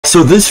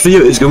So this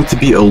video is going to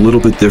be a little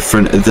bit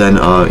different than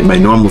in my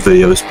normal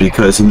videos,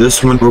 because in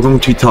this one we're going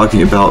to be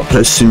talking about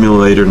Pet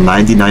Simulator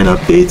 99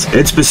 updates,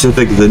 in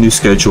specific the new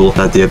schedule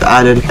that they have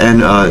added,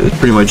 and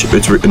pretty much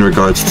it's in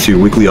regards to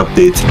weekly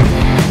updates.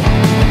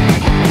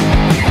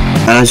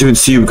 And as you can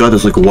see, we've got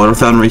this like water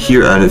fountain right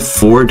here, and it's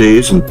 4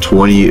 days and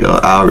 20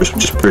 hours,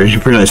 which is pretty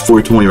nice.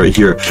 420 right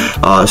here.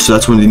 So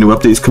that's when the new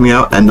update is coming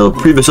out, and the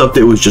previous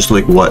update was just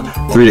like what,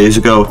 3 days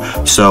ago.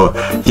 So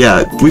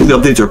yeah, weekly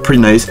updates are pretty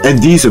nice,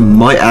 and these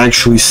might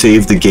actually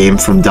save the game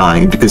from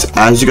dying, because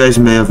as you guys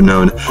may have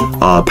known,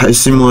 Pet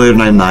Simulator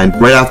 99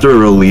 right after it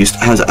released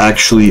has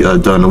actually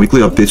done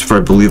weekly updates for, I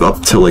believe,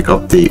 up to like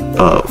update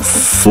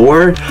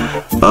 4.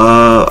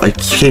 I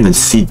can't even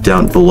see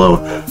down below.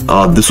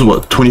 This was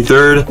what,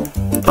 23rd,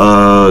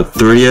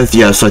 30th.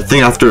 Yeah, so I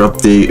think after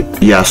update,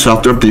 yeah, so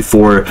after update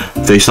 4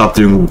 they stopped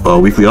doing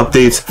weekly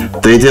updates.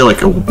 They did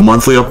like a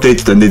monthly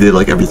updates, then they did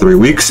like every 3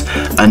 weeks,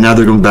 and now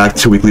they're going back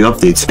to weekly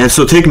updates. And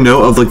so take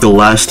note of like the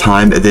last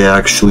time they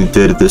actually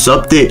did this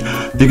update,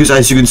 because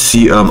as you can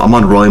see, I'm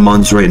on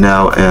Rolimons right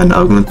now, and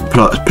I'm going to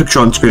put a picture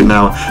on screen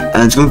now,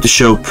 and it's going to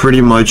show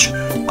pretty much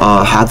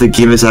how the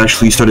game has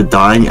actually started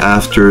dying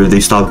after they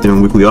stopped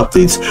doing weekly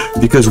updates,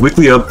 because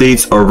weekly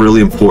updates are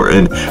really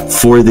important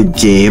for the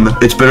game.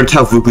 It's better to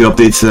have weekly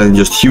updates than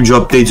just huge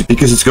updates,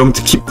 because it's going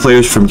to keep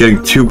players from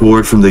getting too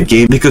bored from the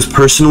game. Because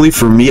personally,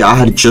 for me, I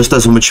had just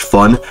as much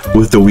fun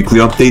with the weekly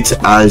updates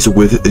as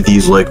with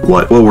these, like,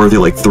 what were they,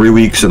 like 3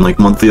 weeks and like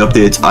monthly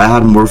updates. I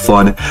had more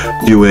fun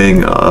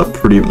doing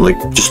pretty like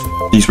just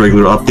these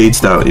regular updates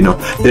that, you know,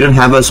 they didn't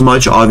have as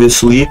much,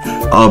 obviously,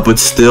 but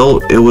still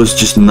it was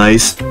just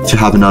nice to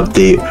have an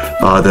update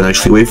than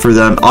actually wait for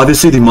them.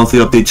 Obviously the monthly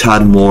updates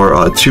had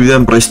more to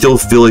them, but I still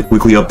feel like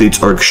weekly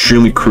updates are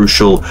extremely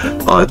crucial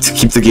to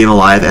keep the game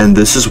alive, and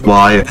this is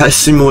why Pet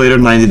Simulator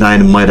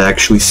 99 might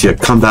actually see a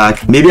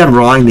comeback. Maybe I'm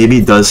wrong, maybe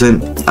it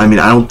doesn't. I mean,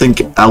 I don't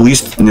think, at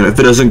least, you know, if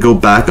it doesn't go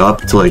back up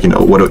to like, you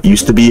know, what it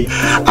used to be,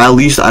 at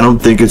least I don't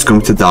think it's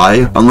going to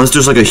die, unless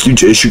there's like a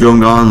huge issue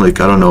going on. Like,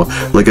 I don't know,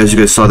 like as you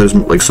guys saw, there's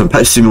like some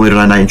Pet Simulator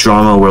 99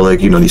 drama where,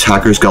 like, you know, these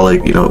hackers got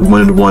like, you know,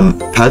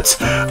 1-to-1 pets,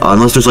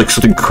 unless there's like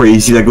something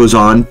crazy that goes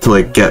on to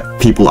like get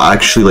people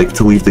actually like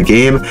to leave the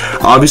game.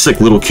 Obviously,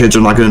 like, little kids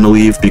are not going to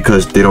leave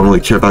because they don't really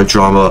care about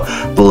drama,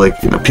 but like,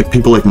 you know,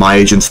 people like my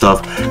age and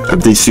stuff,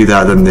 if they see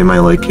that, then they might,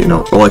 like, you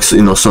know, or like,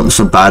 you know,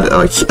 some bad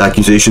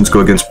accusations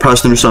go against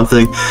Preston or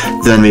something,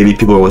 then maybe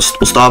people will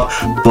stop.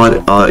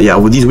 But yeah,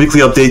 with these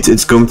weekly updates,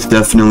 it's going to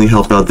definitely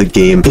help out the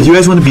game. If you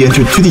guys want to be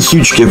entered to the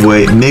huge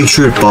giveaway, make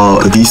sure to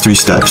follow these 3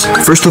 steps.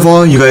 First of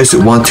all, you guys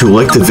want to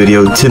like the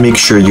video to make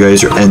sure you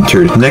guys are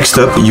entered. Next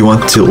up, you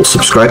want to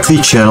subscribe to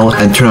the channel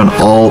and turn on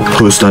all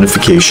post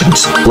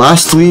notifications.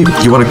 Lastly,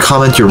 you want to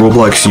comment your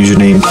Roblox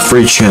username for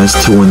a chance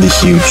to win the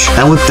huge.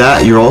 And with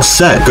that, you're all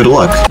set. Good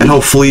luck. And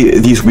hopefully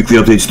these weekly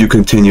updates do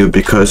continue,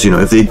 because, you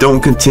know, if they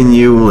don't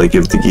continue, like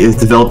if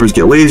developers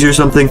get lazy or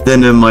something,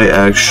 then it might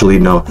actually,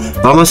 no.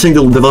 But I'm not saying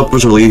the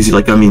developers are lazy.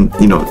 Like, I mean,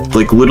 you know,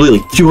 like literally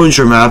like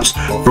 200 maps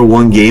for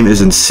one game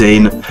is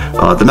insane.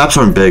 The maps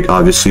aren't big,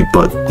 obviously,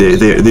 but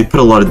they put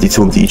a lot of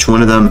detail into each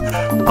one of them,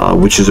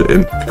 which is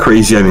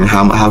crazy. I mean,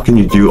 how can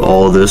you do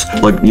all of this?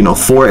 Like, you know,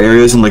 4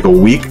 areas in like a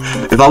week.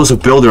 If I was a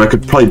builder, I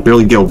could probably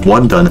barely get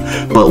 1 done,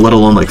 but let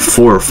alone like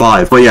 4 or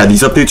 5. But yeah,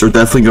 these updates are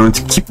definitely going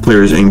to keep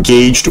players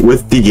engaged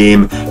with the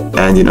game,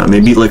 and, you know,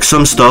 maybe like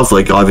some stuff,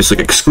 like obviously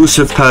like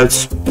exclusive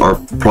pets are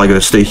probably going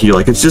to stay here.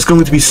 Like, it's just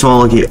going to be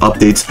small like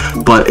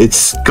updates, but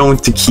it's going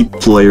to keep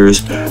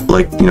players,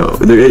 like, you know,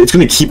 it's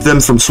going to keep them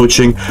from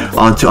switching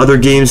onto other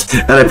games.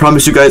 And I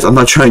promise you guys, I'm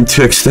not trying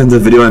to extend the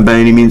video by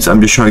any means.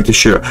 I'm just trying to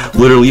share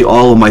literally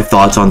all of my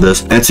thoughts on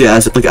this. And so yeah,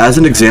 as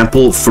an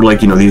example for,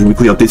 like, you know, these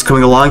weekly updates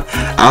coming along,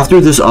 after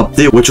this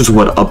update, which is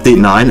what, update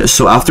 9,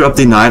 so after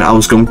update 9 I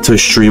was going to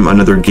stream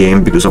another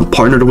game because I'm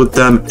partnered with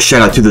them.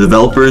 Shout out to the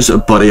developers.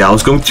 But yeah, I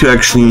was going to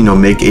actually, you know,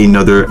 make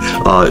another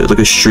like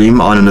a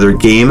stream on another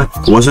game.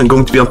 It wasn't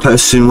going to be on Pet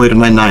Simulator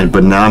 99,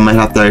 but now I might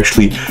have to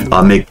actually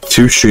make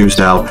 2 streams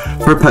now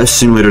for Pet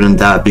Simulator than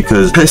that,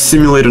 because Pet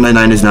Simulator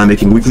 99 is now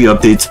making weekly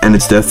updates, and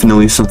it's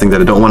definitely something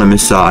that I don't want to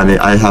miss out. I mean,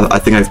 I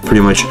think I've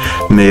pretty much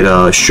made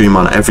a stream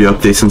on every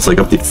update since like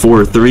update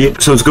 4 or 3,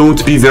 so it's going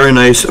to be very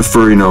nice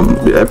for, you know,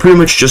 pretty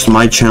much just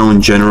my channel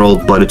in general,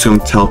 but it's going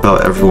to help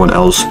out everyone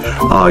else,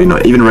 you know,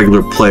 even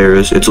regular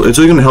players. It's really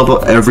going to help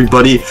out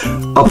everybody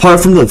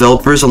apart from the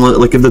developers.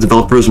 Like, if the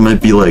developers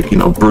might be, like, you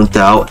know, burnt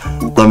out,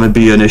 that might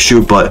be an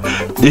issue, but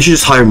they should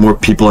just hire more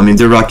people. I mean,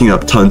 they're racking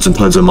up tons and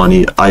tons of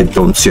money. I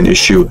don't see an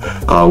issue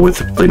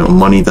with, you know,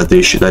 money that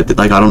they should,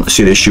 like, I don't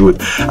see an issue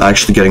with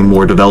actually getting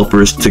more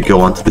developers to go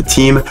onto the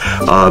team.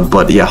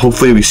 But yeah,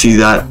 hopefully we see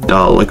that,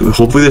 like,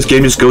 hopefully this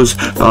game just goes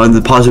in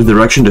the positive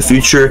direction in the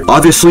future.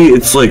 Obviously,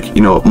 it's like,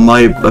 you know,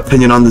 my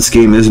opinion on this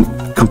game isn't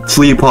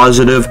completely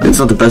positive. It's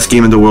not the best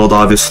game in the world,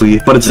 obviously,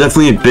 but it's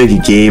definitely a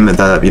big game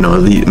that, you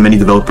know, many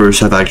developers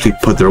have actually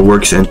put their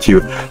works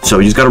into, so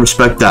you just gotta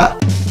respect that.